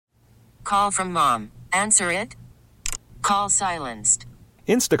call from mom. Answer it. Call silenced.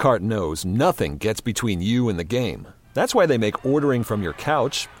 Instacart knows nothing gets between you and the game. That's why they make ordering from your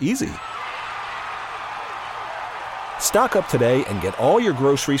couch easy. Stock up today and get all your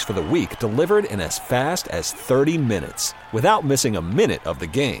groceries for the week delivered in as fast as 30 minutes without missing a minute of the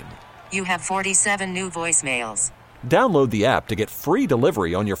game. You have 47 new voicemails. Download the app to get free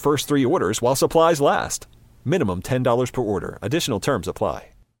delivery on your first 3 orders while supplies last. Minimum $10 per order. Additional terms apply.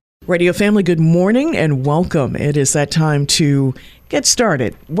 Radio family, good morning and welcome. It is that time to get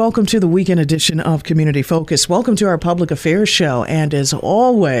started. Welcome to the weekend edition of Community Focus. Welcome to our public affairs show. And as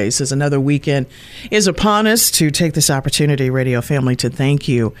always, as another weekend is upon us, to take this opportunity, radio family, to thank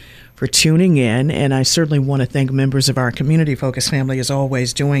you for tuning in. And I certainly want to thank members of our Community Focus family, as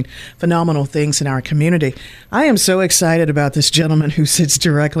always, doing phenomenal things in our community. I am so excited about this gentleman who sits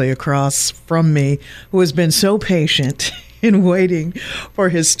directly across from me, who has been so patient in waiting for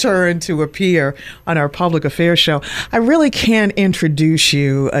his turn to appear on our public affairs show. I really can't introduce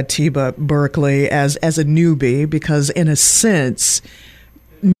you, Atiba Berkeley, as a newbie, because in a sense,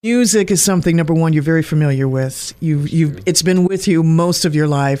 music is something, number one, you're very familiar with. It's been with you most of your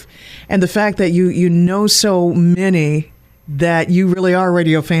life. And the fact that you know so many that you really are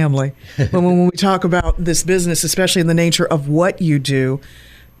radio family. But when we talk about this business, especially in the nature of what you do,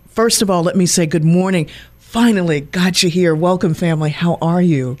 first of all, let me say good morning. Finally got you here. Welcome, family. How are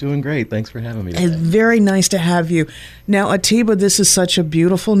you? Doing great. Thanks for having me today. It's very nice to have you. Now, Atiba, this is such a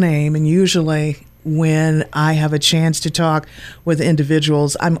beautiful name, and usually when I have a chance to talk with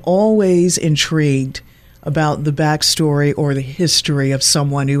individuals, I'm always intrigued about the backstory or the history of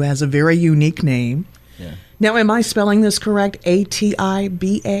someone who has a very unique name. Yeah. Now, am I spelling this correct?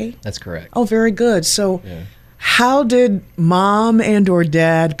 A-T-I-B-A? That's correct. Oh, very good. So Yeah. how did mom and or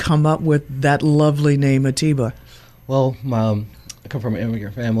dad come up with that lovely name, Atiba? Well, I come from an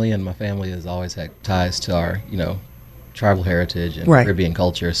immigrant family, and my family has always had ties to our, tribal heritage and Right. Caribbean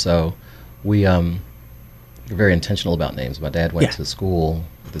culture. So we are very intentional about names. My dad went Yeah. to school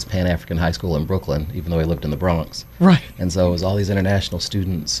at this Pan-African high school in Brooklyn, even though he lived in the Bronx. Right. And so it was all these international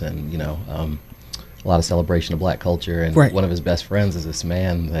students and, a lot of celebration of black culture. And Right. one of his best friends is this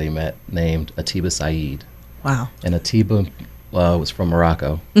man that he met named Atiba Said. Wow. And Atiba was from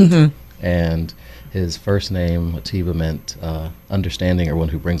Morocco. Mm-hmm. And his first name, Atiba, meant understanding, or one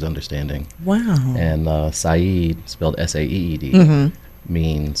who brings understanding. Wow. And Saeed, spelled S-A-E-E-D, Mm-hmm.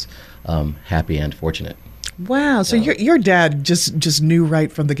 means happy and fortunate. Wow. So your dad just knew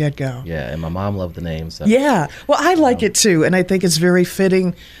right from the get-go. Yeah, and my mom loved the name. So Yeah. Well, I like it too. And I think it's very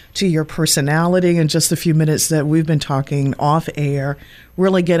fitting to your personality. In just the few minutes that we've been talking off air,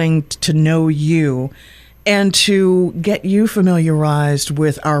 really getting to know you and to get you familiarized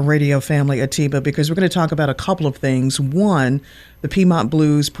with our radio family, Atiba, because we're going to talk about a couple of things. One, the Piedmont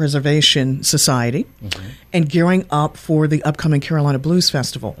Blues Preservation Society, and gearing up for the upcoming Carolina Blues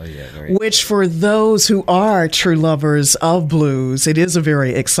Festival, Oh, yeah, very which for those who are true lovers of blues, it is a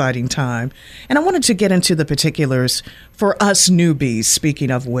very exciting time. And I wanted to get into the particulars for us newbies, speaking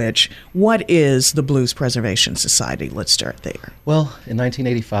of which. What is the Blues Preservation Society? Let's start there. Well, in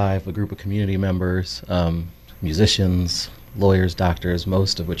 1985, a group of community members, musicians, lawyers, doctors,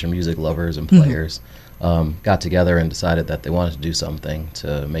 most of which are music lovers and players, got together and decided that they wanted to do something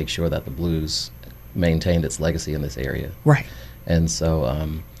to make sure that the blues maintained its legacy in this area. Right. And so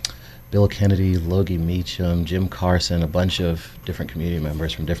Bill Kennedy, Logie Meacham, Jim Carson, a bunch of different community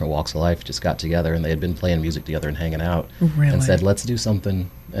members from different walks of life just got together, and they had been playing music together and hanging out, Really? and said, let's do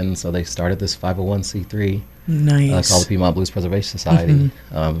something. And so they started this 501c3 Nice. called the Piedmont Blues Preservation Society,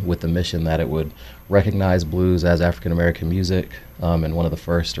 with the mission that it would recognize blues as African American music, and one of the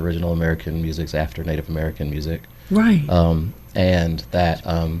first original American musics after Native American music. Right. And that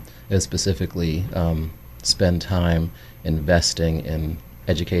it would specifically spend time investing in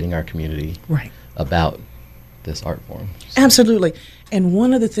educating our community Right. about this art form. Absolutely. And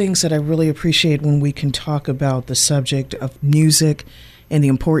one of the things that I really appreciate when we can talk about the subject of music and the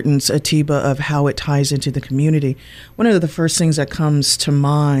importance, Atiba, of how it ties into the community, one of the first things that comes to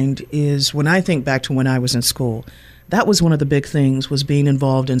mind is when I think back to when I was in school, that was one of the big things, was being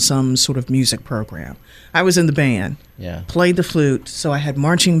involved in some sort of music program. I was in the band, Yeah. played the flute, so I had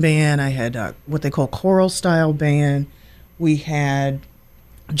marching band, I had what they call choral style band, we had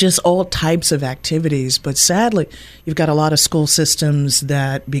just all types of activities. But sadly, you've got a lot of school systems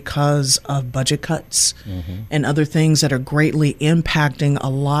that, because of budget cuts and other things that are greatly impacting a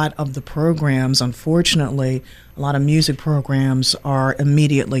lot of the programs, unfortunately, a lot of music programs are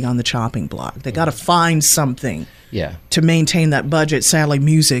immediately on the chopping block. They got to find something Yeah. to maintain that budget. Sadly,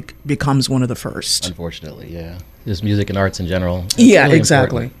 music becomes one of the first. Unfortunately, yeah. just music and arts in general. It's Yeah, really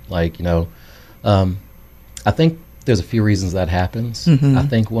exactly. important. Like, I think there's a few reasons that happens. Mm-hmm. I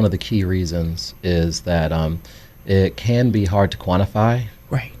think one of the key reasons is that it can be hard to quantify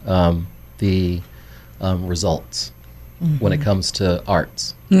Right. the results Mm-hmm. when it comes to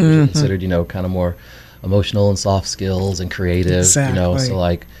arts, which are considered, kind of more emotional and soft skills and creative, Exactly. so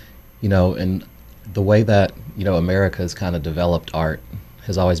like, and the way that, America has kind of developed art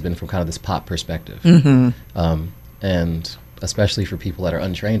has always been from kind of this pop perspective. Mm-hmm. And especially for people that are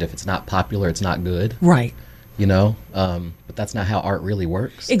untrained, if it's not popular, it's not good, Right. but that's not how art really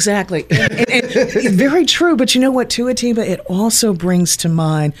works. Exactly. And very true. But you know what, too, Atiba? It also brings to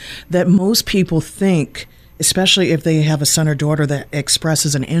mind that most people think, especially if they have a son or daughter that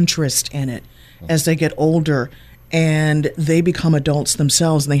expresses an interest in it as they get older and they become adults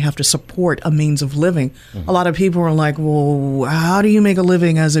themselves and they have to support a means of living. A lot of people are like, well, how do you make a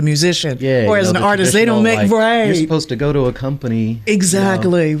living as a musician or as an the artist? They don't make, traditional, right. You're supposed to go to a company.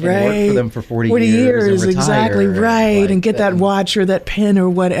 Exactly, and right. work for them for 40 years and exactly, retire, right. like And get that watch or that pen or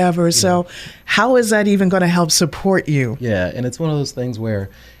whatever. So how is that even going to help support you? Yeah, and it's one of those things where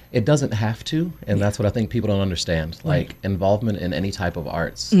it doesn't have to, and that's what I think people don't understand. Like involvement in any type of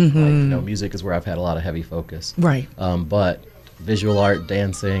arts, like, music is where I've had a lot of heavy focus. Right. But visual art,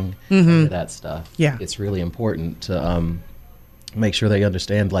 dancing, any of that stuff. Yeah. It's really important to make sure they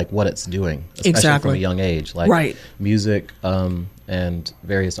understand like what it's doing, especially Exactly. from a young age. Like Right. music and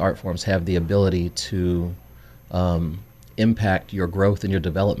various art forms have the ability to impact your growth and your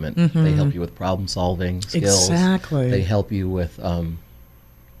development. They help you with problem solving skills. Exactly. They help you with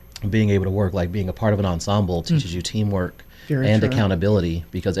being able to work, like being a part of an ensemble teaches you teamwork Very and true. accountability,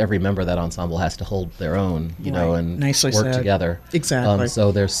 because every member of that ensemble has to hold their own, Right. and Nicely work said. together. Exactly.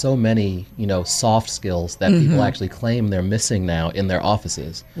 So there's so many, soft skills that people actually claim they're missing now in their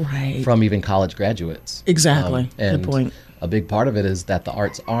offices Right. from even college graduates. Exactly. Good And point. a big part of it is that the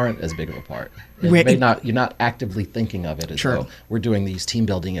arts aren't as big of a part. It Right. may not, you're not actively thinking of it as True. though we're doing these team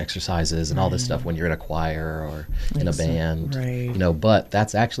building exercises and all this stuff when you're in a choir or in a band, Right. but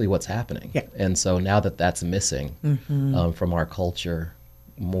that's actually what's happening. Yeah. And so now that that's missing from our culture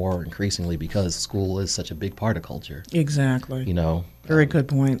more increasingly, because school is such a big part of culture, Exactly. you Very good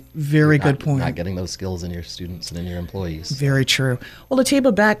point. Very good point. Not getting those skills in your students and in your employees. Very true. Well,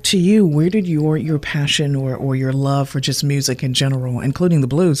 Atiba, back to you. Where did your passion or your love for just music in general, including the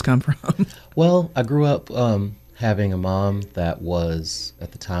blues, come from? Well, I grew up having a mom that was,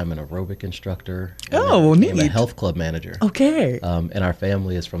 at the time, an aerobic instructor. And Oh, then became a neat. health club manager. Okay. And our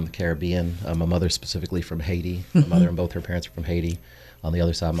family is from the Caribbean. My mother specifically from Haiti. My mother and both her parents are from Haiti. On the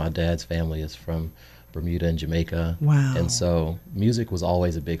other side, my dad's family is from Bermuda and Jamaica. Wow. And so music was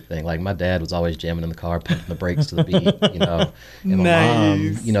always a big thing. Like my dad was always jamming in the car, pumping the brakes to the beat, And my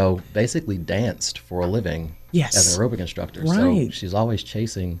Nice. mom, basically danced for a living. Yes. As an aerobic instructor. Right. So she's always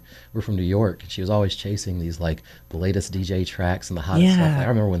chasing, we're from New York, and she was always chasing these like the latest DJ tracks and the hottest Yeah. stuff. Like, I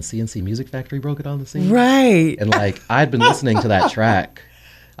remember when CNC Music Factory broke it on the scene. Right. And like I'd been listening to that track.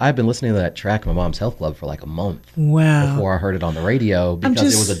 I've been listening to that track in my mom's health club for like a month Wow. before I heard it on the radio,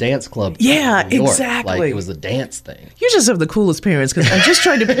 because it was a dance club. Yeah, in New York. exactly. Like it was a dance thing. You just have the coolest parents, because I'm just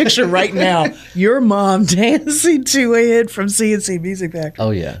trying to picture right now your mom dancing to a hit from CNC Music Factory.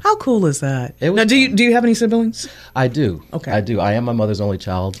 Oh yeah, How cool is that? It was Now, do fun. you have any siblings? I do. Okay. I do. I am my mother's only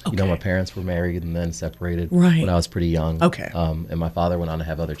child. Okay. My parents were married and then separated Right. when I was pretty young. Okay. And my father went on to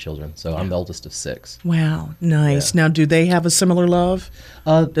have other children. So I'm the oldest of 6. Wow, nice. Now, do they have a similar love?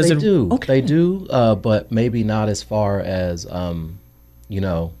 Does They it- do. Okay. They do, but maybe not as far as,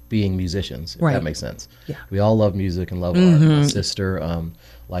 being musicians, if Right. that makes sense. Yeah. We all love music and love art. My sister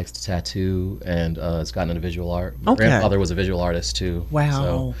likes to tattoo and has gotten into visual art. My Okay. grandfather was a visual artist too. Wow.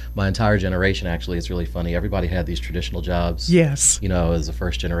 So my entire generation, actually, it's really funny. Everybody had these traditional jobs. Yes. As the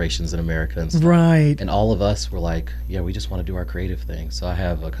first generations in America and stuff. Right. And all of us were like, yeah, we just want to do our creative thing. So I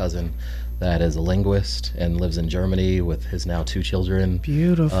have a cousin that is a linguist and lives in Germany with his now 2 children.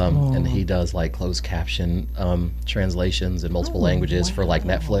 Beautiful. And he does like closed caption translations in multiple languages for like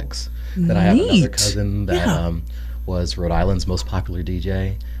Netflix. Then I have another Neat. cousin that Yeah. was Rhode Island's most popular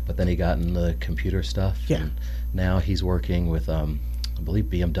DJ, but then he got into computer stuff. Yeah. And now he's working with, I believe,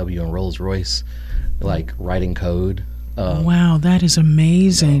 BMW and Rolls Royce, like writing code. Wow, that is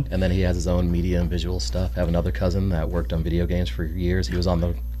amazing. And then he has his own media and visual stuff. I have another cousin that worked on video games for years. He was on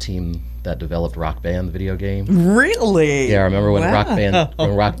the team that developed Rock Band, the video game. Really? Yeah, I remember when Wow.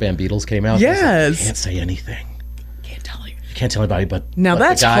 Rock Band Beatles came out. he was like, Yes. can't say anything. Can't tell you. You can't tell anybody, but Now, but the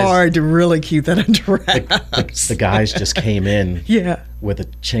that's guys- hard to really keep that under wraps. The guys just came in Yeah. with a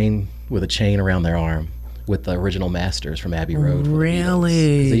chain around their arm, with the original masters from Abbey Road. for the Beatles. 'Cause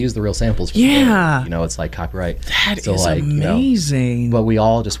Really? they use the real samples. Yeah. It's like copyright. That is like, amazing. But we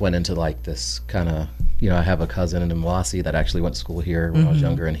all just went into like this kind of, I have a cousin in Mwasi that actually went to school here when I was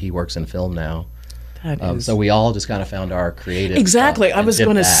younger, and he works in film now. That is So we all just kind of found our creative exactly. stuff I and was did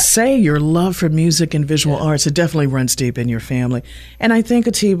going to that. say your love for music and visual arts. It definitely runs deep in your family. And I think,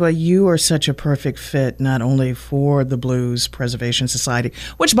 Atiba, you are such a perfect fit not only for the Blues Preservation Society,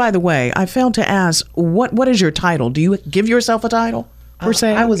 which, by the way, I failed to ask, what is your title? Do you give yourself a title, per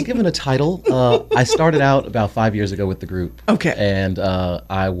se? I was given a title. I started out about 5 years ago with the group. Okay. And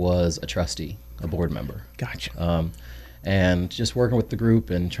I was a trustee, a board member. Gotcha. And just working with the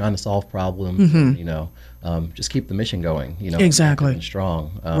group and trying to solve problems, and, just keep the mission going, Exactly. active and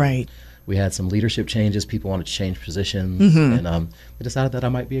strong. Right. We had some leadership changes. People wanted to change positions, and they decided that I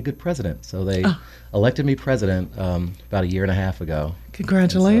might be a good president. So they elected me president about a year and a half ago.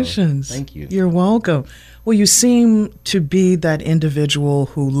 Congratulations. So, thank you. You're welcome. Well, you seem to be that individual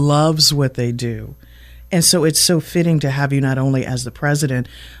who loves what they do. And so it's so fitting to have you not only as the president,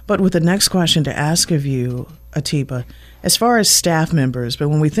 but with the next question to ask of you, Atiba, as far as staff members, but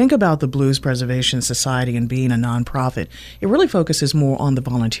when we think about the Blues Preservation Society and being a nonprofit, it really focuses more on the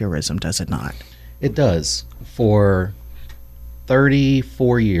volunteerism, does it not? It does. For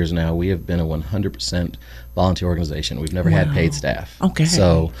 34 years now, we have been a 100% volunteer organization. We've never had paid staff. Okay.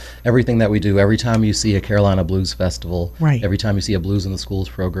 So everything that we do, every time you see a Carolina Blues Festival, Right. every time you see a Blues in the Schools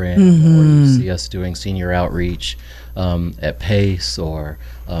program, or you see us doing senior outreach at PACE or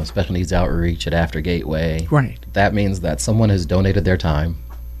special needs outreach at After Gateway, Right. that means that someone has donated their time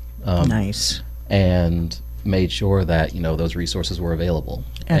Nice. and made sure that those resources were available.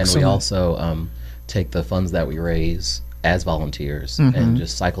 And Excellent. we also take the funds that we raise as volunteers and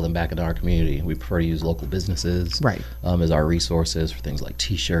just cycle them back into our community. We prefer to use local businesses Right. As our resources for things like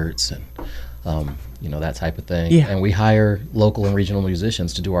T-shirts and that type of thing. Yeah. And we hire local and regional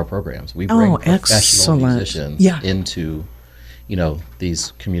musicians to do our programs. We bring professional excellent. musicians Yeah. into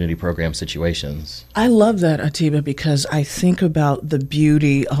these community program situations. I love that, Atiba, because I think about the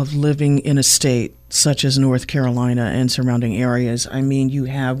beauty of living in a state such as North Carolina and surrounding areas. I mean, you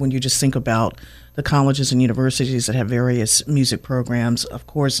have, when you just think about the colleges and universities that have various music programs, of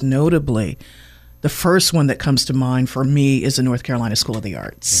course, notably, the first one that comes to mind for me is the North Carolina School of the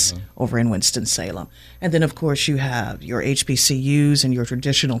Arts over in Winston-Salem. And then, of course, you have your HBCUs and your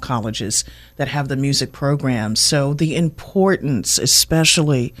traditional colleges that have the music programs. So the importance,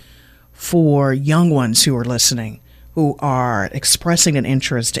 especially for young ones who are listening, who are expressing an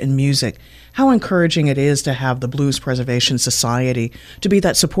interest in music, how encouraging it is to have the Blues Preservation Society to be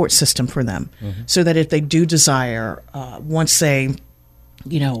that support system for them, so that if they do desire, once they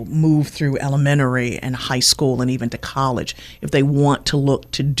move through elementary and high school and even to college, if they want to look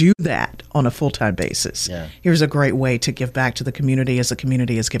to do that on a full-time basis, here's a great way to give back to the community as the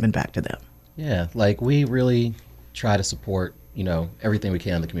community is given back to them. Yeah, like we really try to support everything we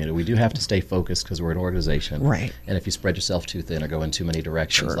can in the community. We do have to stay focused because we're an organization. Right. And if you spread yourself too thin or go in too many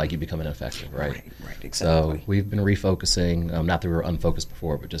directions, you become ineffective, right? Right, exactly. So we've been refocusing, not that we were unfocused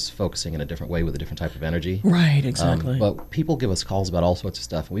before, but just focusing in a different way with a different type of energy. Right, exactly. But people give us calls about all sorts of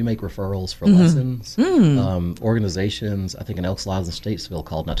stuff. We make referrals for lessons. Organizations, I think in Elks Lodge and Statesville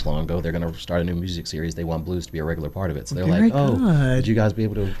called not too long ago, they're going to start a new music series. They want blues to be a regular part of it. So they're Very like, good. would you guys be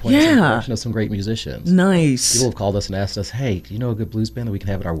able to point some direction of some great musicians? Nice. People have called us and asked us, hey, do you know a good blues band that we can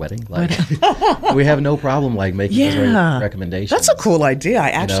have at our wedding? Like, we have no problem making those recommendations. That's a cool idea. I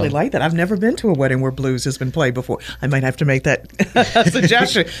actually like that. I've never been to a wedding where blues has been played before. I might have to make that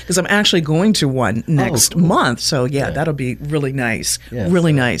suggestion because I'm actually going to one next month. So that'll be really nice.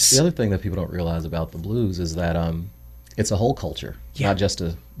 Really nice. The other thing that people don't realize about the blues is that it's a whole culture, not just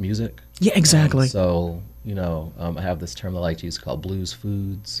a music. Yeah, exactly. I have this term I like to use called blues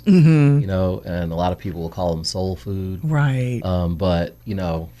foods, and a lot of people will call them soul food. Right. But,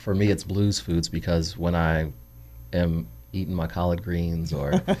 for me, it's blues foods because when I am eating my collard greens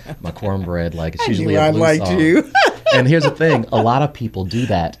or my cornbread, like it's usually a blues song. And here's the thing, a lot of people do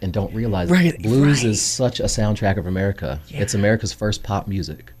that and don't realize blues is such a soundtrack of America. Yeah. It's America's first pop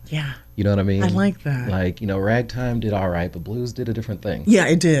music. Yeah. You know what I mean? I like that. Like, ragtime did all right, but blues did a different thing. Yeah,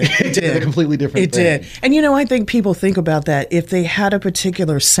 it did. It did. A completely different thing. It did. And, I think people think about that. If they had a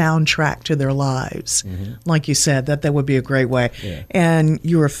particular soundtrack to their lives, like you said, that would be a great way. Yeah. And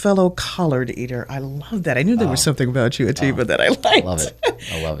you're a fellow collard eater. I love that. I knew there was something about you, Atiba, that I liked. I love it.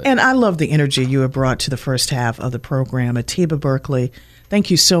 I love it. And I love the energy you have brought to the first half of the program. Atiba Berkeley, Thank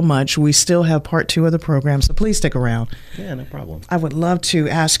you so much. We still have part 2 of the program, so please stick around. Yeah, no problem. I would love to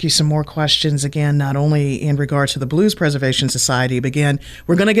ask you some more questions, again, not only in regard to the Blues Preservation Society, but again,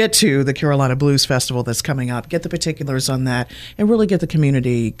 we're going to get to the Carolina Blues Festival that's coming up, get the particulars on that, and really get the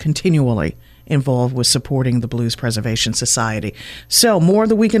community continually involved with supporting the Blues Preservation Society. So, more of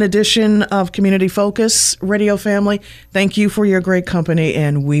the weekend edition of Community Focus, Radio Family. Thank you for your great company,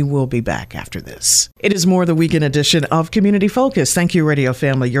 and we will be back after this. It is more of the weekend edition of Community Focus. Thank you, Radio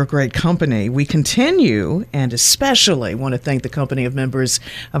Family, your great company. We continue, and especially want to thank the company of members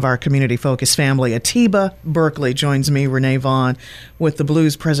of our Community Focus family. Atiba Berkeley joins me, Renee Vaughn, with the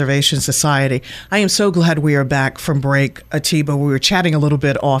Blues Preservation Society. I am so glad we are back from break, Atiba. We were chatting a little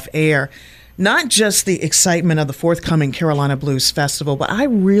bit off air. Not just the excitement of the forthcoming Carolina Blues Festival, but I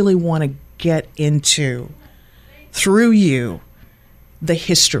really want to get into, through you, the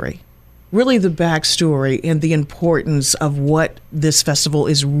history, really the backstory and the importance of what this festival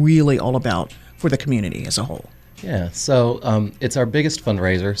is really all about for the community as a whole. Yeah, so it's our biggest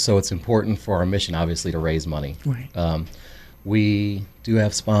fundraiser, so it's important for our mission, obviously, to raise money. Right. We do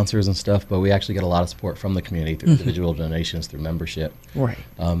have sponsors and stuff, but we actually get a lot of support from the community through individual donations, through membership. Right.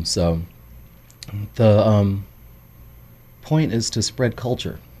 So the point is to spread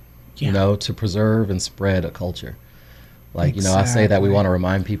culture, to preserve and spread a culture. Like, I say that we want to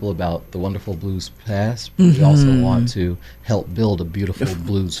remind people about the wonderful blues past, but we also want to help build a beautiful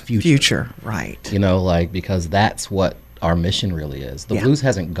blues future. Right. Because that's what our mission really is. The blues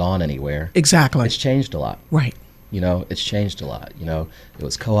hasn't gone anywhere. Exactly. It's changed a lot. Right. It's changed a lot. It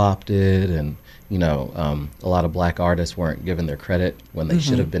was co-opted, and a lot of black artists weren't given their credit when they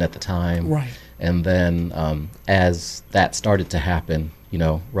should have been at the time. Right. And then as that started to happen,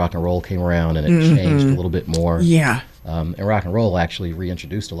 rock and roll came around, and it changed a little bit more. Yeah. And rock and roll actually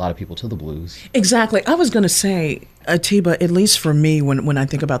reintroduced a lot of people to the blues. Exactly. I was going to say, Atiba, at least for me, when I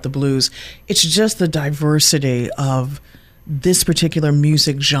think about the blues, it's just the diversity of this particular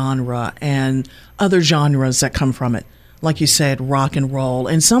music genre and other genres that come from it. Like you said, rock and roll,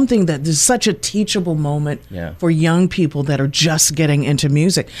 and something that is such a teachable moment for young people that are just getting into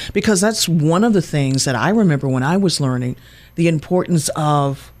music. Because that's one of the things that I remember when I was learning, the importance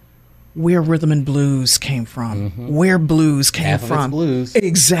of where rhythm and blues came from, where blues came Half from. Of it's blues.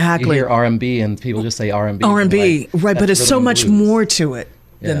 Exactly. You hear R&B and people just say R&B. R&B, right, but it's so much blues. More to it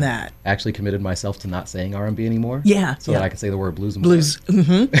than that. I actually committed myself to not saying R&B anymore. Yeah. So that I could say the word blues more. Blues.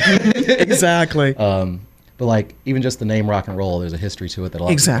 Exactly. But even just the name rock and roll, there's a history to it that a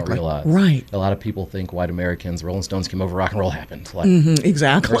lot of people don't realize. Right. A lot of people think white Americans, Rolling Stones came over, rock and roll happened.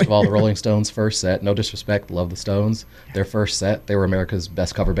 Exactly. First of all, the Rolling Stones' first set, no disrespect, love the Stones. Their first set, they were America's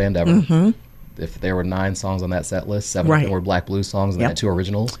best cover band ever. If there were 9 songs on that set list, 7 of them were black blues songs, and they had 2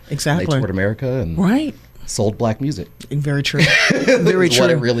 originals. Exactly. And they toured America and sold black music. Very true. Very true. What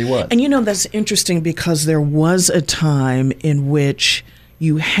it really was. And that's interesting because there was a time in which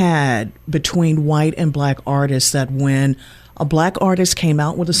you had between white and black artists that when a black artist came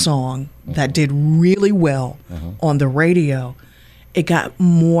out with a song that did really well on the radio, it got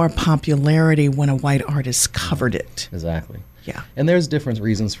more popularity when a white artist covered it. Exactly. Yeah. And there's different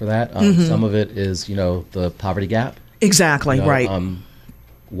reasons for that. Some of it is, the poverty gap. Exactly, right.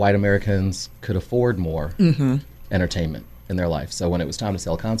 White Americans could afford more entertainment in their life. So when it was time to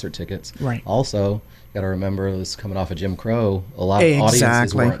sell concert tickets, also, you got to remember this coming off of Jim Crow, a lot of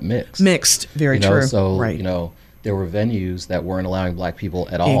audiences weren't mixed. Mixed, very true. So, there were venues that weren't allowing black people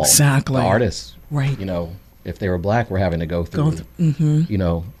at all. Exactly. The artists, right. If they were black, were having to go through,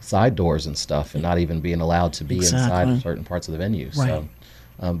 side doors and stuff, and not even being allowed to be inside certain parts of the venue. Right.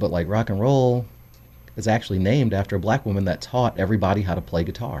 So, but like rock and roll is actually named after a black woman that taught everybody how to play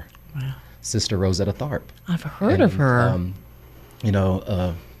guitar. Wow. Sister Rosetta Tharpe. I've heard of her.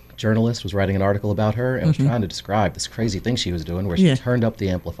 A journalist was writing an article about her and was trying to describe this crazy thing she was doing where she turned up the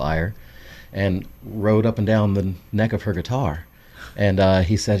amplifier and rode up and down the neck of her guitar. And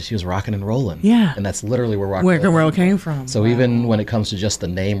he said she was rocking and rolling. Yeah. And that's literally where rock and roll came from. So even when it comes to just the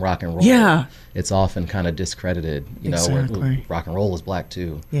name rock and roll, it's often kind of discredited, where rock and roll is black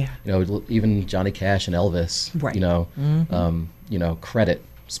too. Yeah. Even Johnny Cash and Elvis, credit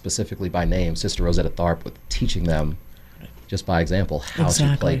specifically by name Sister Rosetta Tharpe with teaching them just by example how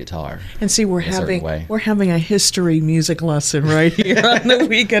to play guitar. And see, we're having a history music lesson right here on the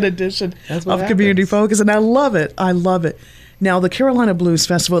weekend edition of Community Focus, and I love it. I love it. Now, the Carolina Blues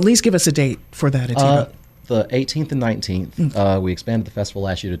Festival, at least give us a date for that, Atiba. The 18th and 19th. We expanded the festival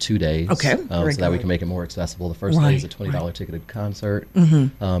last year to 2 days. Okay. So that we can make it more accessible. The first day is a $20 ticketed concert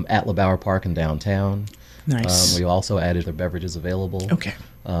at LeBauer Park in downtown. Nice. We also added their beverages available. Okay.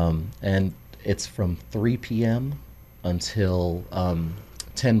 And it's from 3 p.m. until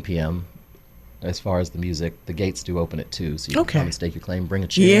 10 p.m. As far as the music, the gates do open at 2, so you can come and stake your claim. Bring a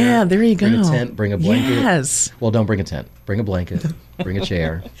chair. Yeah, there you go. Bring a tent. Bring a blanket. Yes. Well, don't bring a tent. Bring a blanket. Bring a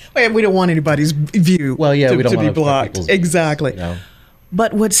chair. We don't want anybody's view. Well, yeah, we don't to want be to blocked. people's Exactly. views, you know?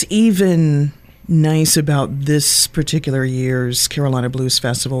 But what's even nice about this particular year's Carolina Blues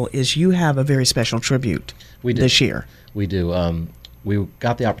Festival is you have a very special tribute this year. We do. We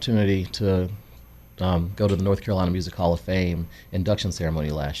got the opportunity to go to the North Carolina Music Hall of Fame induction ceremony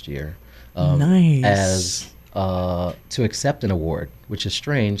last year. Nice. As to accept an award, which is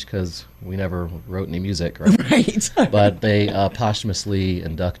strange because we never wrote any music, right? Right. But they posthumously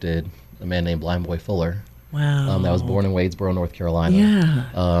inducted a man named Blind Boy Fuller. Wow. That was born in Wadesboro, North Carolina.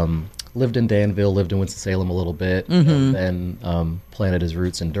 Yeah. Lived in Danville, lived in Winston-Salem a little bit, and then planted his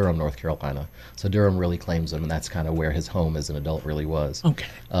roots in Durham, North Carolina. So Durham really claims him, and that's kind of where his home as an adult really was. Okay.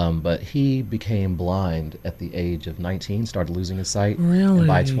 But he became blind at the age of 19, started losing his sight. Really? And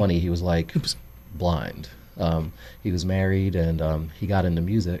by 20, he was blind. He was married, and he got into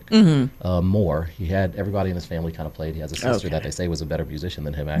music more. He had everybody in his family kind of played. He has a sister that they say was a better musician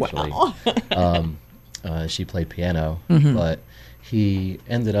than him, actually. Wow. She played piano, but he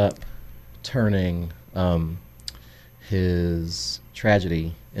ended up turning his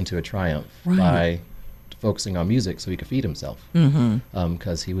tragedy into a triumph by focusing on music so he could feed himself.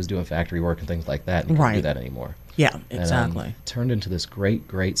 Because he was doing factory work and things like that, and he couldn't do that anymore. Yeah, exactly. And, turned into this great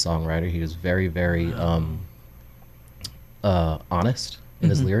songwriter. He was very, very honest in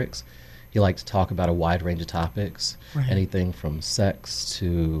his lyrics. He liked to talk about a wide range of topics, anything from sex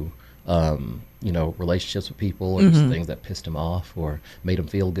to relationships with people, or just things that pissed him off or made him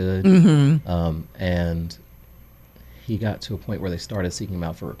feel good. And he got to a point where they started seeking him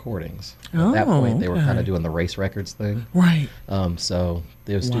out for recordings. At that point, they were kind of doing the Race Records thing. Right. So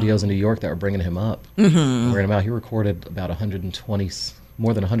there were studios in New York that were bringing him up. Bringing him out. He recorded about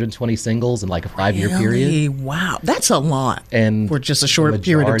more than 120 singles in like a 5-year period. Wow. That's a lot. And for just a short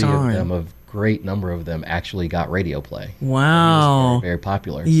period of time. A great number of them actually got radio play. Wow. He was very, very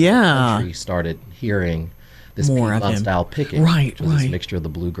popular. Yeah. So the country started hearing this Piedmont style picking. Right, which was this mixture of the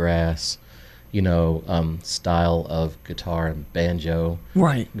bluegrass, style of guitar and banjo.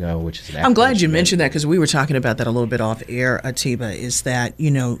 Right. Which is an I'm glad you mentioned that, because we were talking about that a little bit off air, Atiba, is that,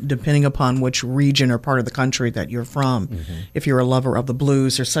 depending upon which region or part of the country that you're from, if you're a lover of the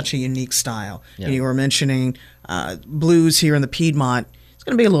blues, there's such a unique style. Yeah. You were mentioning blues here in the Piedmont. It's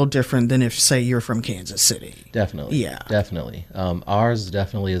going to be a little different than if, say, you're from Kansas City. Definitely. Yeah. Definitely. Ours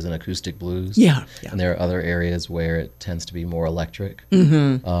definitely is an acoustic blues. Yeah. And there are other areas where it tends to be more electric.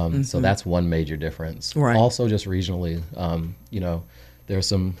 So that's one major difference. Right. Also, just regionally, there's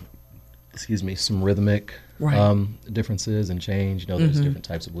some rhythmic differences and change. There's different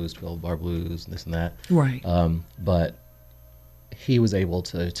types of blues, 12-bar blues, and this and that. Right. But he was able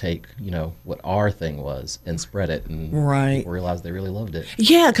to take, what our thing was and spread it, and people realized they really loved it.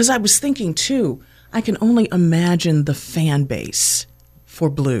 Yeah, because I was thinking, too, I can only imagine the fan base for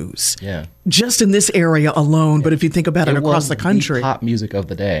blues. Yeah. Just in this area alone, but if you think about it across the country. The pop music of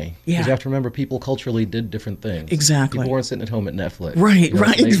the day. Yeah. Because you have to remember, people culturally did different things. Exactly. People weren't sitting at home at Netflix. Right,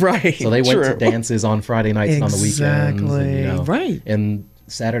 right. So they went to dances on Friday nights and on the weekends. And, right. And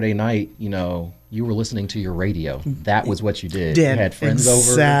Saturday night, you were listening to your radio. That was what you did. You had friends over.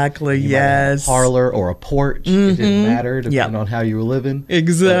 Exactly, you might have a parlor or a porch. It didn't matter, depending on how you were living.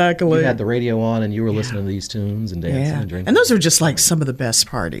 Exactly. But you had the radio on and you were listening to these tunes and dancing and drinking. And those are just like some of the best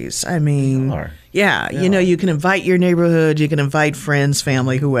parties. I mean, you can invite your neighborhood, you can invite friends,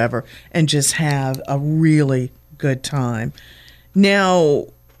 family, whoever, and just have a really good time. Now,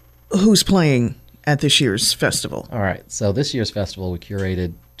 who's playing at this year's festival? All right. So this year's festival we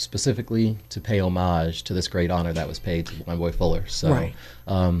curated specifically to pay homage to this great honor that was paid to Blind Boy Fuller. So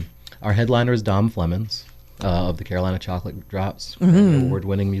our headliner is Dom Flemons of the Carolina Chocolate Drops, an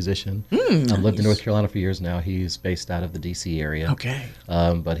award-winning musician. Lived in North Carolina for years now. He's based out of the D.C. area. Okay.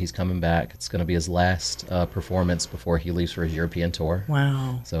 But he's coming back. It's going to be his last performance before he leaves for his European tour.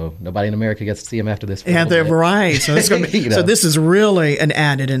 Wow. So nobody in America gets to see him after this. Yeah, they're right. So it's going to be, so this is really an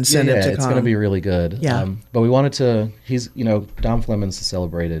added incentive to come. It's going to be really good. Yeah. But we wanted to, Dom Flemons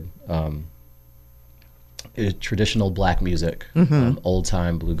celebrated traditional black music,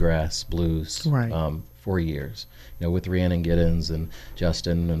 old-time bluegrass, blues, for years, with Rhiannon Giddens and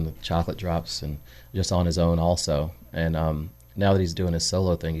Justin and the Chocolate Drops, and just on his own also. And now that he's doing his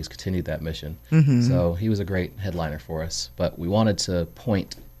solo thing, he's continued that mission. So he was a great headliner for us. But we wanted to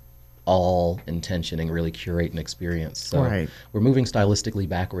point all intention and really curate an experience. So we're moving stylistically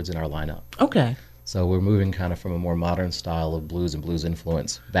backwards in our lineup. Okay. So we're moving kind of from a more modern style of blues and blues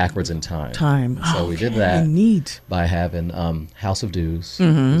influence backwards in time. So we did that neat. by having House of Dews,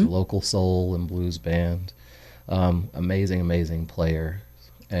 who's a local soul and blues band, amazing player,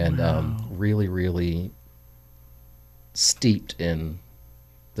 and really, really steeped in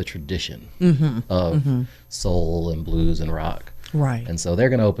the tradition of soul and blues and rock. Right. And so they're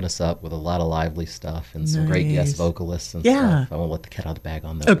going to open us up with a lot of lively stuff and some great guest vocalists and Yeah. stuff. I won't let the cat out of the bag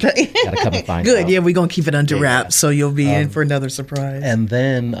on that. Okay. Got to come and find Good. out. Yeah, we're going to keep it under Yeah. wraps, so you'll be in for another surprise. And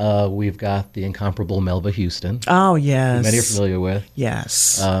then we've got the incomparable Melva Houston, Oh, yes. many are familiar with.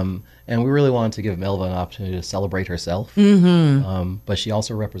 Yes. And we really wanted to give Melva an opportunity to celebrate herself. But she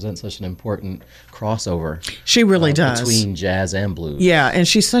also represents such an important crossover She really does. between jazz and blues. Yeah, and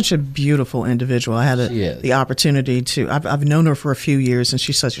she's such a beautiful individual. I had She is. the opportunity to, I've known her for a few years, and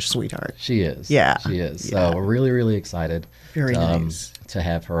she's such a sweetheart. She is. Yeah. She is. Yeah. So we're really, really excited Very nice. to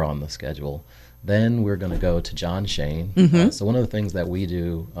have her on the schedule. Then we're going to go to John Shane. So one of the things that we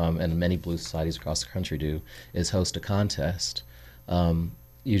do, and many blues societies across the country do, is host a contest.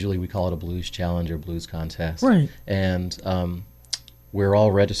 Usually we call it a blues challenge or blues contest. Right. And we're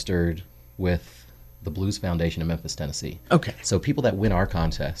all registered with the Blues Foundation in Memphis, Tennessee. Okay. So people that win our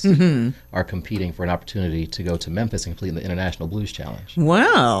contest are competing for an opportunity to go to Memphis and complete the International Blues Challenge.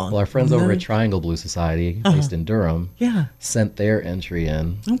 Wow. Well, our friends over at Triangle Blues Society, based in Durham, Yeah. sent their entry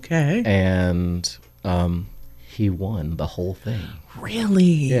in, Okay. and he won the whole thing. Really?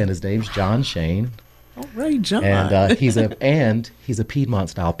 Yeah, and his name's John Shane, All right, John. and he's a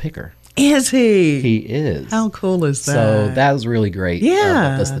Piedmont style picker. Is he? He is. How cool is that? So that was really great.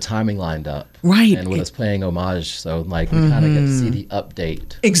 Yeah. Thus the timing lined up. Right. And with us paying homage, so like we kind of get to see the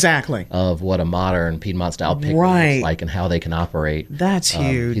update Exactly. of what a modern Piedmont style picker Right. looks like and how they can operate. That's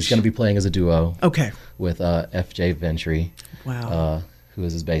huge. He's going to be playing as a duo Okay. with F.J. Ventry, Wow. who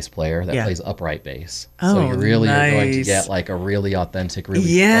is his bass player that Yeah. plays upright bass. Oh, So you really are going to nice. get like a really authentic, really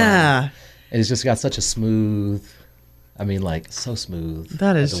Yeah. fun. And he's just got such a smooth, I mean, like so smooth.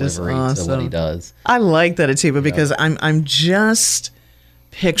 That is a just delivery to what awesome. he does. I like that, Atiba, because I'm just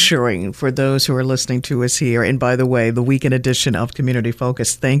picturing, for those who are listening to us here, and by the way, the weekend edition of Community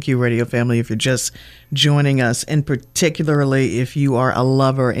Focus. Thank you, Radio Family, if you're just joining us, and particularly if you are a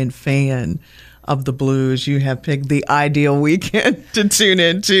lover and fan of the blues, you have picked the ideal weekend to tune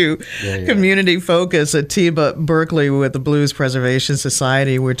into Community Focus. Atiba Berkeley with the Blues Preservation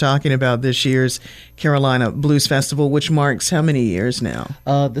Society. We're talking about this year's Carolina Blues Festival, which marks how many years now?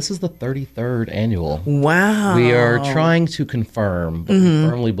 This is the 33rd annual. Wow. We are trying to confirm, but we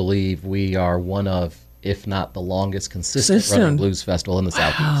firmly believe we are one of, if not the longest consistent running blues festival in the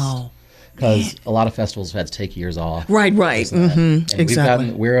Southeast. Because a lot of festivals have had to take years off. Right. And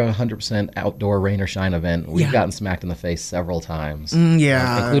Exactly. we're a 100% outdoor rain or shine event. We've Yeah. gotten smacked in the face several times.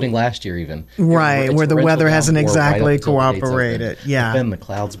 yeah. Including last year even. Right, It's where the torrential weather hasn't downpour right exactly up until the gates open. cooperated. Yeah. But then the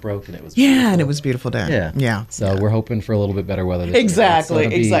clouds broke and it was Yeah, beautiful. and it was a beautiful day. Yeah. So we're hoping for a little bit better weather this year. Exactly.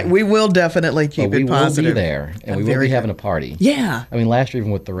 It's gonna be- We will definitely keep but we it positive. will be there. And we will Very be good. having a party. Yeah. I mean, last year,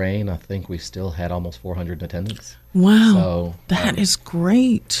 even with the rain, I think we still had almost 400 in attendance. Wow. So That is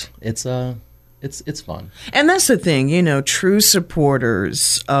great. it's fun. And that's the thing, true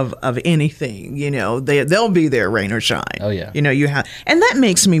supporters of anything, they'll be there, rain or shine. Oh, yeah. You have, and that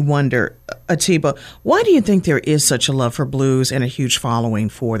makes me wonder, Atiba, why do you think there is such a love for blues and a huge following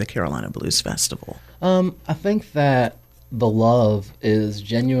for the Carolina Blues Festival? I think that the love is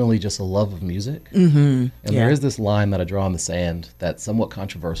genuinely just a love of music. Mm-hmm. And there is this line that I draw in the sand that's somewhat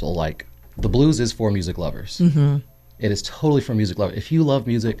controversial, like the blues is for music lovers. Mm-hmm. It is totally for music lovers. If you love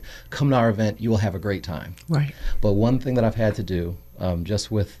music, come to our event. You will have a great time. Right. But one thing that I've had to do, just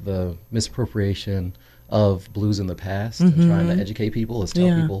with the misappropriation of blues in the past and trying to educate people, is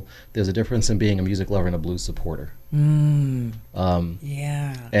tell people there's a difference in being a music lover and a blues supporter.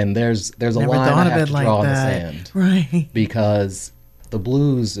 Yeah. And there's a Never line thought I of have it to like draw in the that. sand. Right. Because the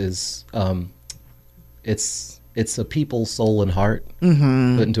blues is it's a people's soul and heart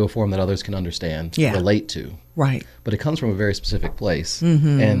put into a form that others can understand, relate to. Right. But it comes from a very specific place.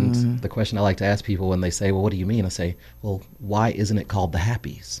 And the question I like to ask people when they say, well, what do you mean? I say, well, why isn't it called the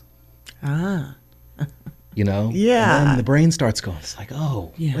Happies? Ah. Yeah. And then the brain starts going, it's like,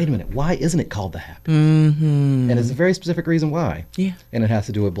 oh, wait a minute. Why isn't it called the Happies? And it's a very specific reason why. Yeah. And it has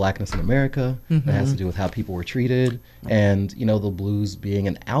to do with blackness in America. It has to do with how people were treated. And, the blues being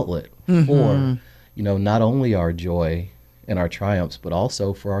an outlet for, not only our joy and our triumphs, but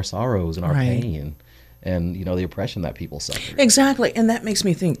also for our sorrows and our pain and, the oppression that people suffer. Exactly. And that makes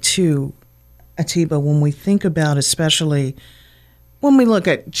me think, too, Atiba, when we think about, especially when we look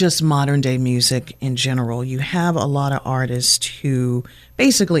at just modern day music in general, you have a lot of artists who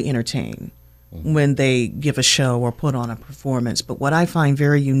basically entertain when they give a show or put on a performance. But what I find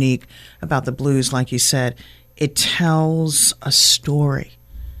very unique about the blues, like you said, it tells a story.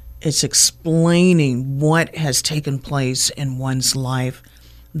 It's explaining what has taken place in one's life,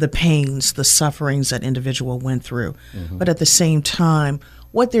 the pains, the sufferings that individual went through. But at the same time,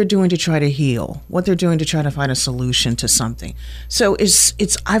 what they're doing to try to heal, what they're doing to try to find a solution to something. So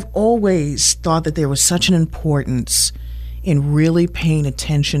I've always thought that there was such an importance in really paying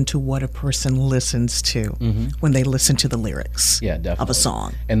attention to what a person listens to when they listen to the lyrics of a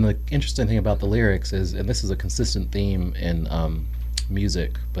song. And the interesting thing about the lyrics is, and this is a consistent theme in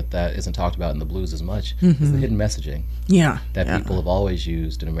music, but that isn't talked about in the blues as much, is the hidden messaging that people have always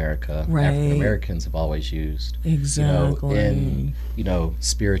used in America. Right. African Americans have always used. Exactly. In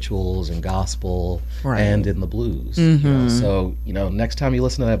spirituals and gospel Right. and in the blues. So, next time you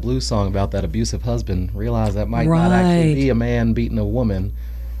listen to that blues song about that abusive husband, realize that might not actually be a man beating a woman.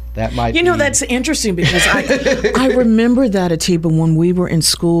 That might be... that's interesting because I remember that, Atiba, when we were in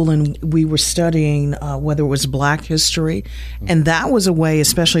school and we were studying whether it was Black history, and that was a way,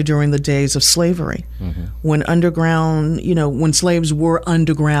 especially during the days of slavery, when underground, when slaves were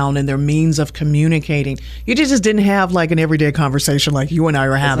underground and their means of communicating, you just didn't have like an everyday conversation like you and I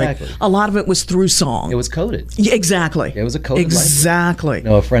are having. Exactly. A lot of it was through song. It was coded. Yeah, exactly. It was a coded Exactly.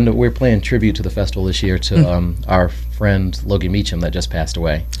 language. We're playing tribute to the festival this year to our friend Logie Meacham that just passed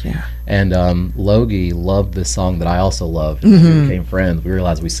away. Yeah. And Logie loved this song that I also loved. We became friends. We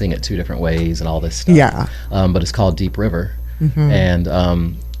realized we sing it two different ways and all this stuff. Yeah. But it's called Deep River. And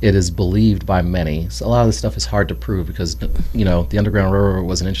it is believed by many. So a lot of this stuff is hard to prove because, the Underground Railroad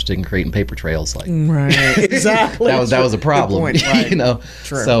wasn't interested in creating paper trails. Right. Exactly. that was a problem. Good point. Right.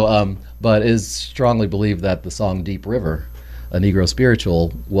 True. So, but it is strongly believed that the song Deep River, a Negro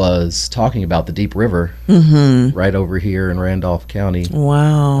spiritual, was talking about the Deep River right over here in Randolph County.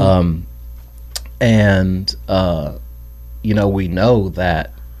 Wow. We know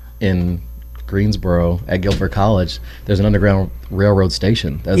that in Greensboro at Guilford College, there's an Underground Railroad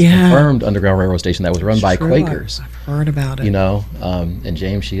station. That's a confirmed Underground Railroad station that was run by Quakers. I've heard about it. And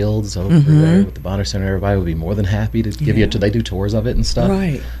James Shields over there with the Bonner Center, everybody would be more than happy to give you they do tours of it and stuff.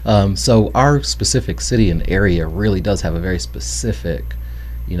 Right. So our specific city and area really does have a very specific,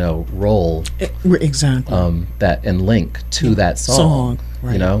 role. Exactly. That and link to that song.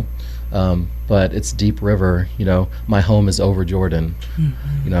 Right. But it's Deep River, my home is over Jordan.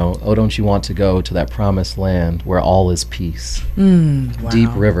 Oh, don't you want to go to that promised land where all is peace? Wow. Deep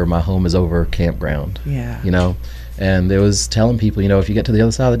River, my home is over campground. Yeah. And it was telling people, if you get to the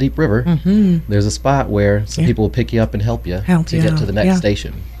other side of the Deep River, there's a spot where some people will pick you up and help you to get to the next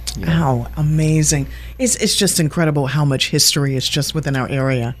station. How amazing. It's just incredible how much history is just within our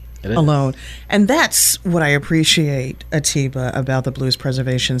area alone. And that's what I appreciate, Atiba, about the Blues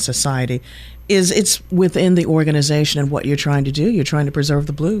Preservation Society, is it's within the organization and what you're trying to do. You're trying to preserve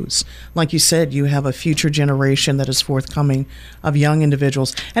the blues. Like you said, you have a future generation that is forthcoming of young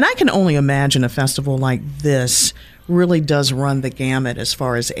individuals. And I can only imagine a festival like this really does run the gamut as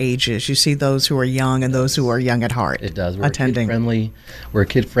far as ages. You see those who are young and those who are young at heart. It does. Attending. We're a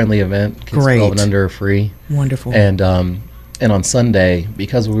kid-friendly event. Kids Great. 12 and under are free. Wonderful. And on Sunday,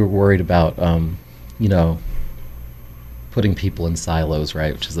 because we were worried about, putting people in silos,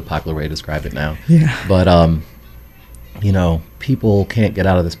 right, which is the popular way to describe it now. Yeah. But, people can't get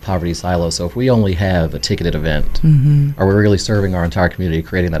out of this poverty silo. So if we only have a ticketed event, are we really serving our entire community,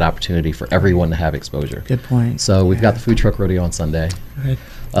 creating that opportunity for everyone to have exposure? Good point. So we've got the food truck rodeo on Sunday. Good.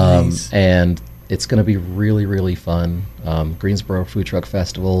 Nice. And it's going to be really, really fun. Greensboro Food Truck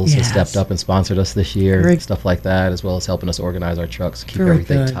Festivals has stepped up and sponsored us this year, Great. Stuff like that, as well as helping us organize our trucks, keep Very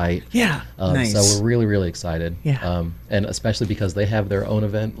everything good. tight. Yeah, nice. So we're really, really excited. Yeah. And especially because they have their own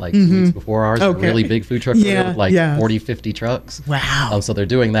event, like 2 weeks before ours, a really big food truck rodeo with like 40, 50 trucks. Wow. So they're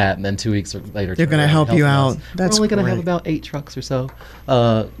doing that, and then 2 weeks later, They're going to help you out. We're only going to have about 8 trucks or so.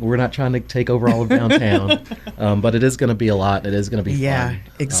 We're not trying to take over all of downtown, but it is going to be a lot. It is going to be fun. Yeah,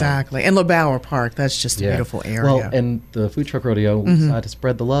 exactly. And LeBauer Park, that's just a beautiful area. Well, and the food truck rodeo, we decided to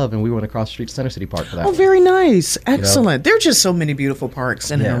spread the love, and we went across the street to Center City Park for that. Oh, very nice. Excellent. There are just so many beautiful parks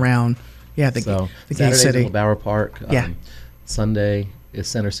in and around. Yeah, the gay Saturday's city. at LeBauer Park. Sunday is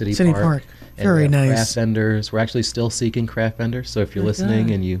Center City Park. And Very we have nice. Craft vendors. We're actually still seeking craft vendors. So if you're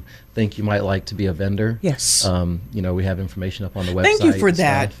listening and you think you might like to be a vendor, yes, we have information up on the website. Thank you for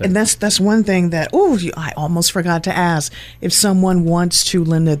that. And that's one thing that I almost forgot to ask. If someone wants to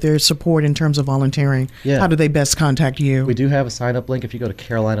lend their support in terms of volunteering, how do they best contact you? We do have a sign up link if you go to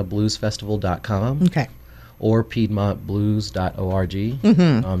carolinabluesfestival.com. Okay. Or piedmontblues.org. You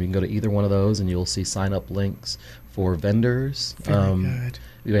can go to either one of those and you'll see sign up links for vendors. Very good.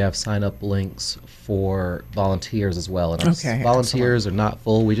 We have sign-up links for volunteers as well. And our Okay, volunteers are not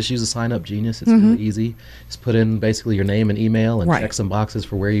full. We just use a Sign-Up Genius. It's really easy. Just put in basically your name and email and Right. check some boxes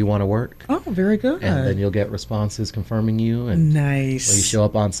for where you want to work. Oh, very good. And then you'll get responses confirming you. And Nice. when you show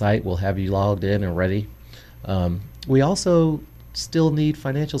up on site, we'll have you logged in and ready. We also still need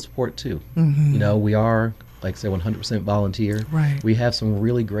financial support too. You know, we are, like I say, 100% volunteer. Right. We have some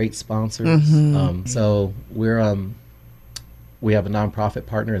really great sponsors. So we have a nonprofit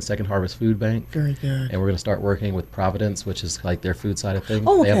partner in Second Harvest Food Bank. Very good. And we're going to start working with Providence, which is like their food side of things.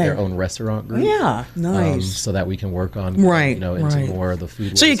 Oh, They have okay. their own restaurant group. Yeah, nice. So that we can work on, Right, you know, into right. more of the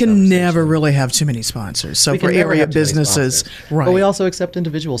food. So you waste can conversation. never really have too many sponsors. So We for can never area have too many businesses, sponsors. right. But we also accept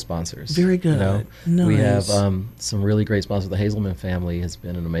individual sponsors. Very good. You know? We have Nice. some really great sponsors. The Hazelman family has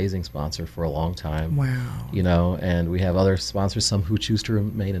been an amazing sponsor for a long time. Wow. You know, and we have other sponsors, some who choose to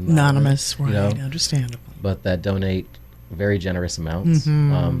remain Anonymous, right? You know, Understandable. but that donate very generous amounts.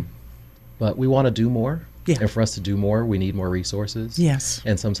 But we want to do more. Yeah. And for us to do more, we need more resources. Yes.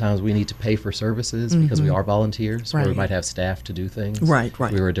 And sometimes we need to pay for services because we are volunteers, where we Right. might have staff to do things. Right,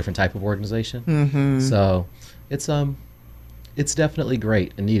 right. We were a different type of organization. So it's definitely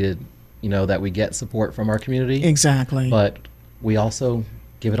great and needed, you know, that we get support from our community. Exactly. But we also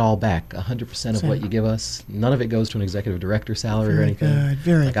give it all back, 100% of what you give us. None of it goes to an executive director salary or Very anything. good,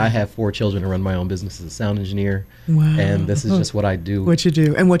 very like I have 4 children and run my own business as a sound engineer. Wow. And this is just what I do what you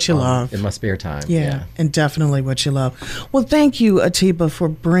do and what you love. in my spare time. Yeah, and definitely what you love. Well, thank you, Atiba, for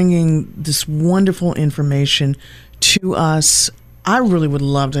bringing this wonderful information to us. I really would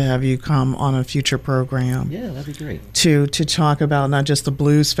love to have you come on a future program Yeah, that'd be great. to talk about not just the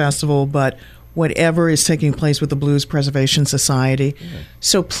Blues Festival, but whatever is taking place with the Blues Preservation Society.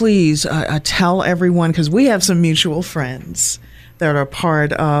 So please tell everyone, because we have some mutual friends that are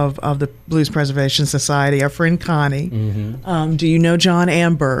part of the Blues Preservation Society. Our friend Connie. Do you know John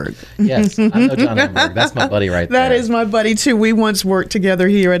Amberg? Yes, I know John Amberg. That's my buddy right there. That is my buddy too. We once worked together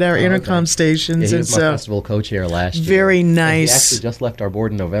here at our intercom Yeah, stations, he and was my so festival co-chair last year. very And nice. he actually just left our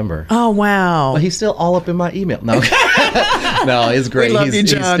board in November. Oh wow! But he's still all up in my email. No, no, it's great. We love he's, you,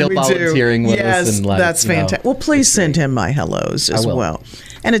 John. he's still we volunteering do. with yes, us. And like, that's you know, fantastic. Well, please it's send great. him my hellos as will. well.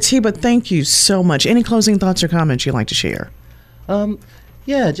 And Atiba, thank you so much. Any closing thoughts or comments you'd like to share?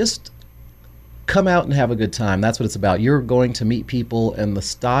 Yeah, just come out and have a good time. That's what it's about. You're going to meet people, and the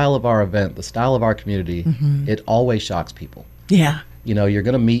style of our event, the style of our community, it always shocks people. Yeah. You know, you're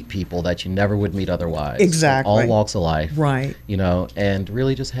going to meet people that you never would meet otherwise. Exactly. All walks of life. Right. You know, and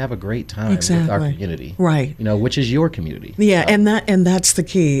really just have a great time with our Exactly. community. Right. You know, which is your community. Yeah, So, and that's the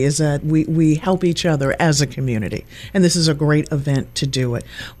key, is that we help each other as a community, and this is a great event to do it.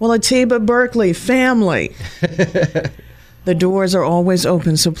 Well, Atiba Berkeley family, the doors are always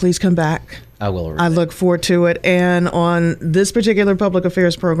open, so please come back. I will. I look forward to it. And on this particular public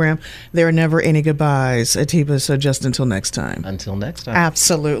affairs program, there are never any goodbyes, Atiba. So just until next time. Until next time.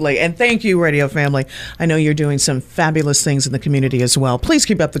 Absolutely. And thank you, radio family. I know you're doing some fabulous things in the community as well. Please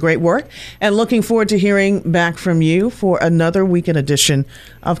keep up the great work, and looking forward to hearing back from you for another weekend edition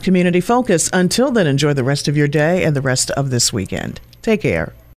of Community Focus. Until then, enjoy the rest of your day and the rest of this weekend. Take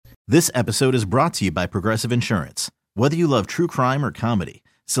care. This episode is brought to you by Progressive Insurance. Whether you love true crime or comedy,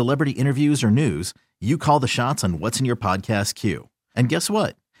 celebrity interviews or news, you call the shots on what's in your podcast queue. And guess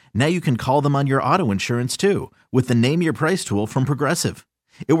what? Now you can call them on your auto insurance too, with the Name Your Price tool from Progressive.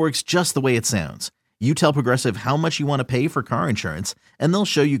 It works just the way it sounds. You tell Progressive how much you want to pay for car insurance, and they'll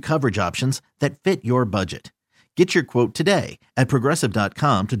show you coverage options that fit your budget. Get your quote today at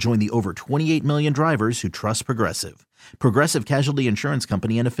Progressive.com to join the over 28 million drivers who trust Progressive. Progressive Casualty Insurance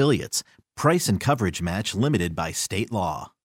Company and Affiliates. Price and coverage match limited by state law.